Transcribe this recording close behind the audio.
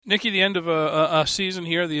Nikki, the end of a season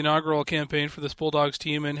here, the inaugural campaign for this Bulldogs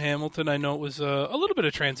team in Hamilton. I know it was a little bit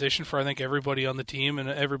of transition for I think everybody on the team and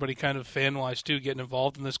everybody kind of fan wise too getting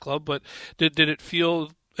involved in this club. But did it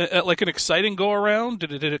feel like an exciting go around?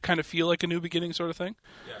 Did it kind of feel like a new beginning sort of thing?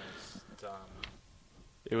 Yeah,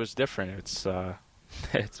 it was different.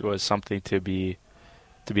 It was something to be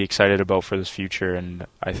excited about for this future, and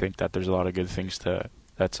I think that there's a lot of good things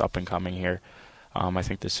that's up and coming here. I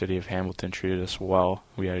think the city of Hamilton treated us well.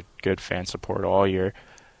 We had good fan support all year,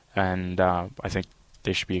 and I think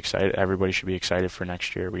they should be excited. Everybody should be excited for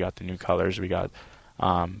next year. We got the new colors. We have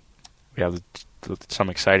some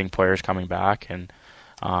exciting players coming back, and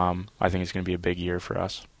I think it's going to be a big year for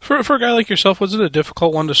us. For a guy like yourself, was it a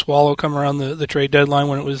difficult one to swallow come around the trade deadline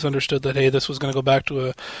when it was understood that, hey, this was going to go back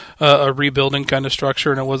to a rebuilding kind of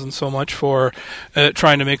structure and it wasn't so much for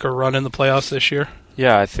trying to make a run in the playoffs this year?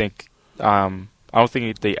 Yeah, I think I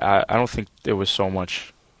don't think it was so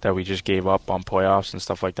much that we just gave up on playoffs and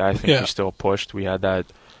stuff like that. I think we still pushed. We had that.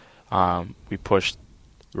 We pushed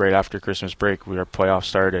right after Christmas break. Our playoffs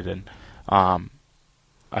started, and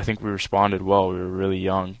I think we responded well. We were really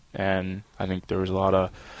young, and I think there was a lot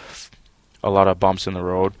of bumps in the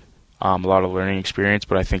road, a lot of learning experience.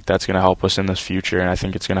 But I think that's going to help us in this future, and I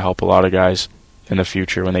think it's going to help a lot of guys in the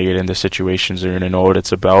future when they get into situations. They're going to know what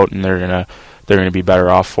it's about, and they're going to be better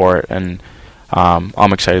off for it. And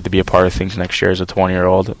I'm excited to be a part of things next year as a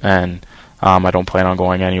 20-year-old, and I don't plan on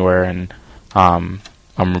going anywhere. And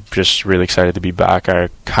I'm just really excited to be back. I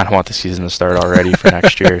kind of want the season to start already for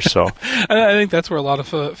next year. So I think that's where a lot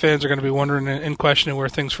of fans are going to be wondering and questioning where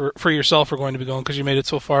things for yourself are going to be going, because you made it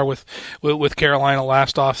so far with Carolina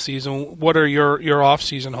last off season. What are your off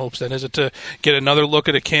season hopes then? Is it to get another look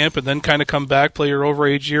at a camp and then kind of come back, play your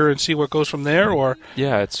overage year, and see what goes from there? Or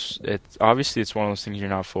yeah, it's obviously it's one of those things you're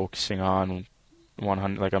not focusing on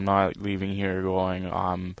 100. Like, I'm not leaving here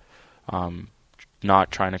going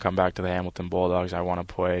not trying to come back to the Hamilton Bulldogs. I want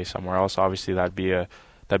to play somewhere else. Obviously, that'd be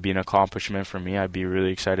an accomplishment for me. I'd be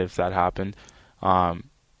really excited if that happened.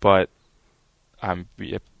 But I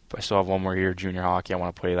still have one more year of junior hockey. I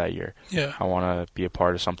want to play that year. Yeah, I want to be a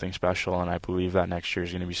part of something special, and I believe that next year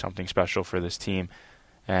is going to be something special for this team.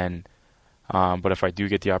 And but if I do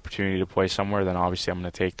get the opportunity to play somewhere, then obviously I'm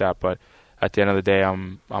going to take that. But at the end of the day,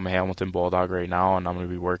 I'm a Hamilton Bulldog right now, and I'm going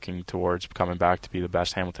to be working towards coming back to be the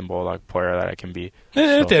best Hamilton Bulldog player that I can be.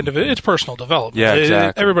 At the end of it, it's personal development. Yeah,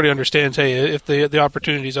 exactly. Everybody understands, hey, if the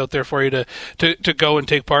opportunity's out there for you to go and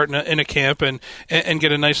take part in a camp and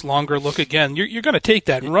get a nice longer look again, you're going to take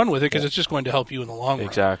that and run with it, because it's just going to help you in the long run.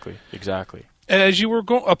 Exactly. As you were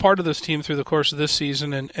a part of this team through the course of this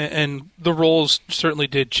season, and the roles certainly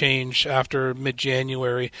did change after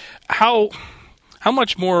mid-January, how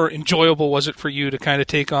much more enjoyable was it for you to kind of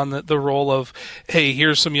take on the role of, hey,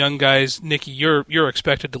 here's some young guys, Nikki, you're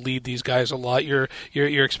expected to lead these guys a lot. You're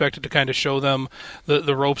expected to kind of show them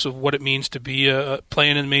the ropes of what it means to be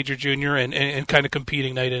playing in major junior and kind of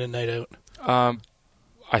competing night in and night out.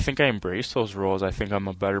 I think I embrace those roles. I think I'm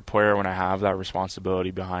a better player when I have that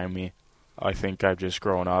responsibility behind me. I think I've just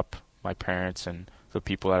grown up. My parents and the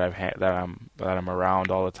people that I'm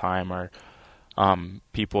around all the time are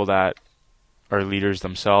people that are leaders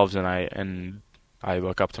themselves, and I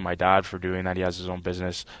look up to my dad for doing that. He has his own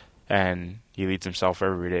business, and he leads himself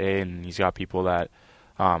every day, and he's got people that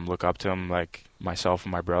look up to him, like myself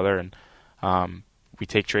and my brother, and we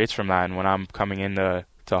take traits from that. And when I'm coming into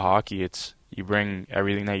hockey, it's you bring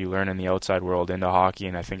everything that you learn in the outside world into hockey,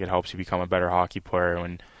 and I think it helps you become a better hockey player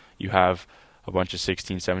when you have a bunch of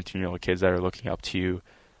 16, 17-year-old kids that are looking up to you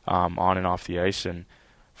on and off the ice, and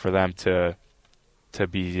for them to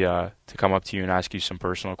come up to you and ask you some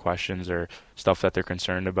personal questions or stuff that they're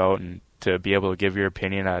concerned about, and to be able to give your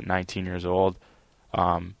opinion at 19 years old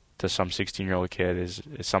to some 16-year-old kid is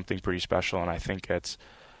something pretty special. And I think it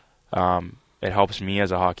helps me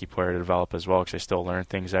as a hockey player to develop as well, because I still learn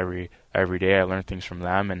things every day. I learn things from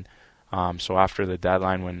them, and so after the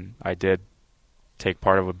deadline, when I did take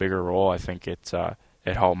part of a bigger role, I think it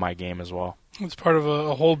helped my game as well. It's part of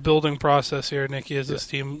a whole building process here, Nikki, as this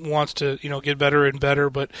team wants to, get better and better.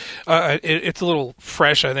 But it's a little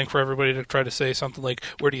fresh, I think, for everybody to try to say something like,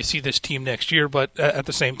 where do you see this team next year? But at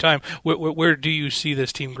the same time, where do you see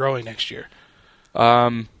this team growing next year?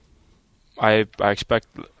 I'm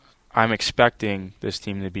expecting this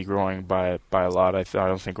team to be growing by a lot. I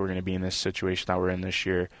don't think we're going to be in this situation that we're in this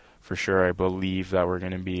year for sure. I believe that we're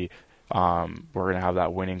going to be we're going to have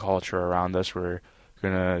that winning culture around us. We're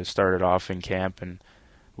going to start it off in camp, and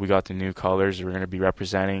we got the new colors. We're going to be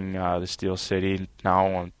representing the Steel City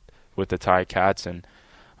now with the Ticats, and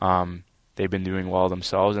they've been doing well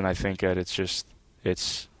themselves. And I think that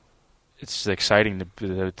it's it's exciting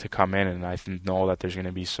to come in, and I know that there's going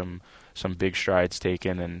to be some big strides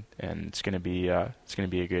taken, and it's going to be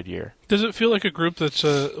a good year. Does it feel like a group that's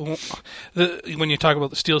when you talk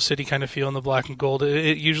about the Steel City kind of feel in the black and gold,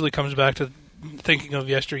 it usually comes back to thinking of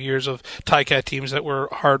yesteryears of Ticats teams that were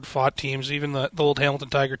hard-fought teams, even the old Hamilton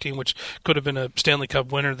Tiger team, which could have been a Stanley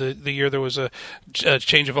Cup winner the year there was a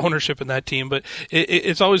change of ownership in that team. But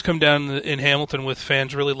it's always come down in Hamilton with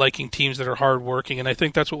fans really liking teams that are hard-working, and I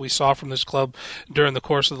think that's what we saw from this club during the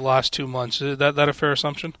course of the last 2 months. Is that a fair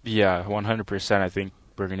assumption? Yeah, 100%. I think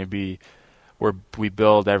we're going to be we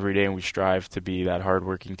build every day and we strive to be that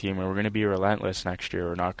hard-working team, and we're going to be relentless next year.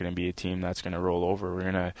 We're not going to be a team that's going to roll over.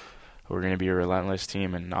 We're going to be a relentless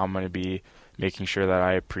team, and I'm going to be making sure that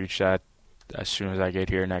I preach that as soon as I get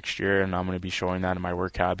here next year, and I'm going to be showing that in my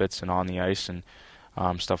work habits and on the ice and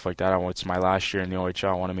stuff like that. It's my last year in the OHL.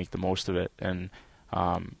 I want to make the most of it, and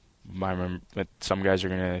I remember that some guys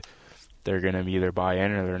they're going to either buy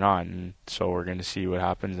in or they're not, and so we're going to see what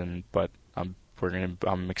happens. But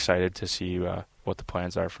I'm excited to see what the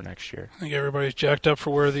plans are for next year. I think everybody's jacked up for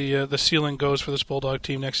where the ceiling goes for this Bulldog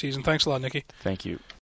team next season. Thanks a lot, Nicky. Thank you.